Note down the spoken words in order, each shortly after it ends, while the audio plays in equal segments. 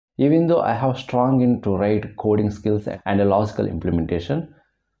Even though I have strong into write coding skills and a logical implementation,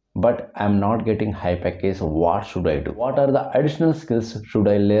 but I'm not getting high package. What should I do? What are the additional skills should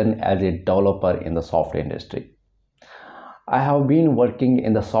I learn as a developer in the software industry? I have been working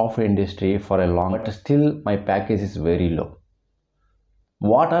in the software industry for a long, but still my package is very low.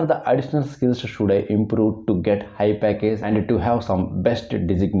 What are the additional skills should I improve to get high package and to have some best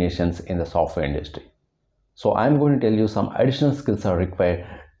designations in the software industry? So I'm going to tell you some additional skills are required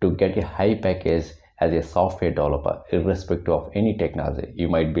to get a high package as a software developer, irrespective of any technology. You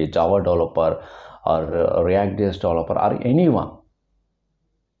might be a Java developer or a React.js developer or anyone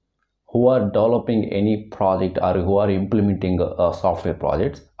who are developing any project or who are implementing software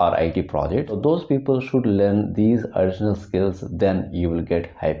projects or IT projects. So those people should learn these additional skills, then you will get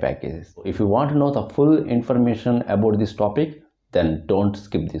high packages. If you want to know the full information about this topic, then don't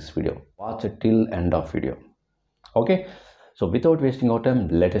skip this video. Watch it till end of video. Okay, so without wasting our time,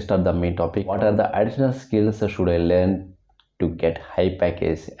 let us start the main topic. What are the additional skills should I learn to get high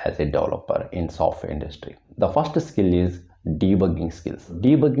package as a developer in software industry? The first skill is debugging skills.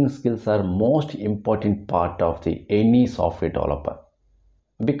 Debugging skills are most important part of any software developer,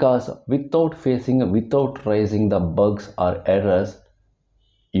 because without raising the bugs or errors,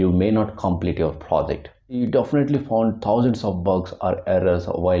 you may not complete your project. You definitely found thousands of bugs or errors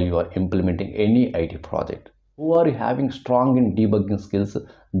while you are implementing any IT project. Who are having strong in debugging skills,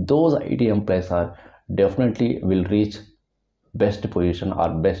 those IT employees are definitely will reach best position or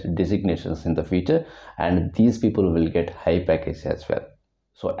best designations in the future, and these people will get high package as well.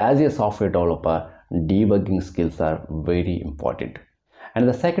 So as a software developer, debugging skills are very important. And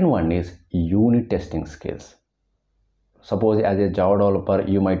the second one is unit testing skills. Suppose as a Java developer,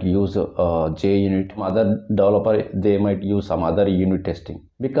 you might use JUnit. Other developer, they might use some other unit testing,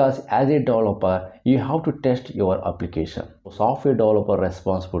 because as a developer, you have to test your application. Software developer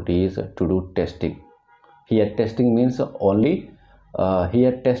responsibility is to do testing. Here testing means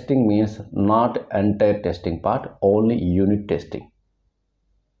not entire testing part, only unit testing.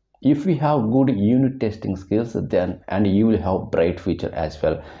 If we have good unit testing skills, then and you will have bright future as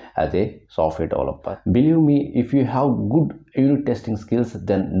well as a software developer. Believe me, if you have good unit testing skills,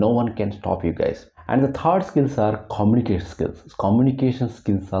 then no one can stop you guys. And the third skills are communication skills. Communication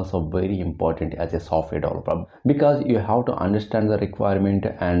skills are also very important as a software developer, because you have to understand the requirement,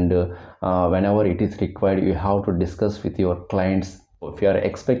 and whenever it is required, you have to discuss with your clients. If you are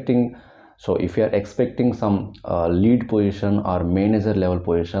expecting some lead position or manager level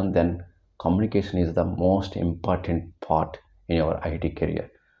position, then communication is the most important part in your IT career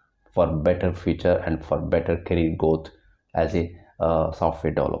for better future and for better career growth as a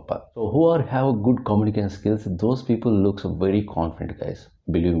software developer. So who have good communication skills, those people looks very confident, guys,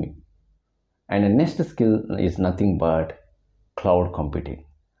 believe me. And the next skill is nothing but cloud computing.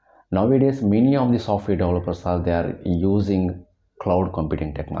 Nowadays many of the software developers are using cloud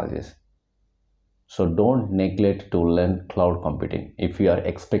computing technologies. So don't neglect to learn cloud computing if you are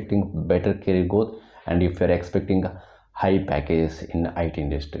expecting better career growth and if you are expecting high package in IT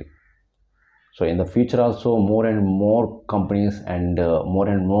industry. So in the future also, more and more companies and more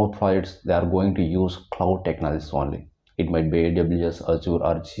and more projects, they are going to use cloud technologies only. It might be AWS, Azure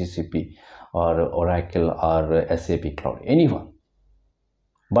or GCP or Oracle or SAP Cloud, anyone.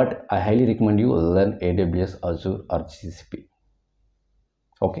 But I highly recommend you learn AWS, Azure or GCP.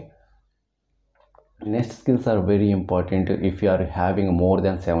 Okay. Next skills are very important. If you are having more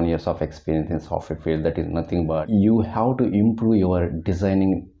than 7 years of experience in software field, that is nothing but you have to improve your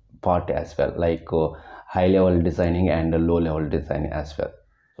designing part as well, like high level designing and low level designing as well.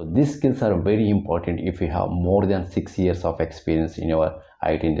 So these skills are very important if you have more than 6 years of experience in your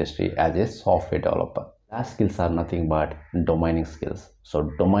IT industry as a software developer. Last skills are nothing but domaining skills. So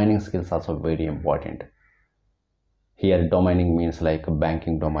domaining skills are also very important. Here domaining means like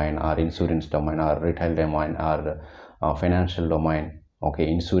banking domain or insurance domain or retail domain or financial domain, okay,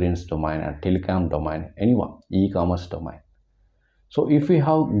 insurance domain or telecom domain, anyone, e-commerce domain. So if you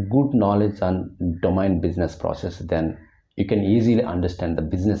have good knowledge on domain business process, then you can easily understand the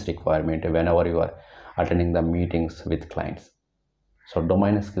business requirement whenever you are attending the meetings with clients. So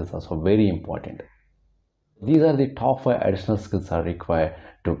domain skills are also very important. These are the top 5 additional skills are required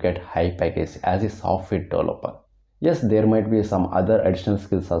to get high package as a software developer. Yes, there might be some other additional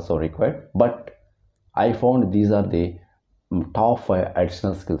skills also required, but I found these are the top 5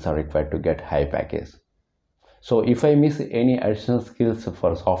 additional skills are required to get high package. So if I miss any additional skills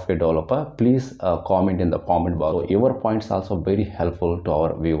for software developer, please comment in the comment box. So your points also very helpful to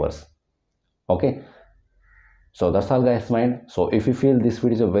our viewers. Okay. So that's all guys, mine. So if you feel this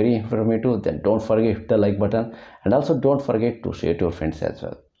video is very informative, then don't forget to hit the like button, and also don't forget to share to your friends as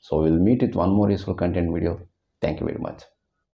well. So we'll meet with one more useful content video. Thank you very much.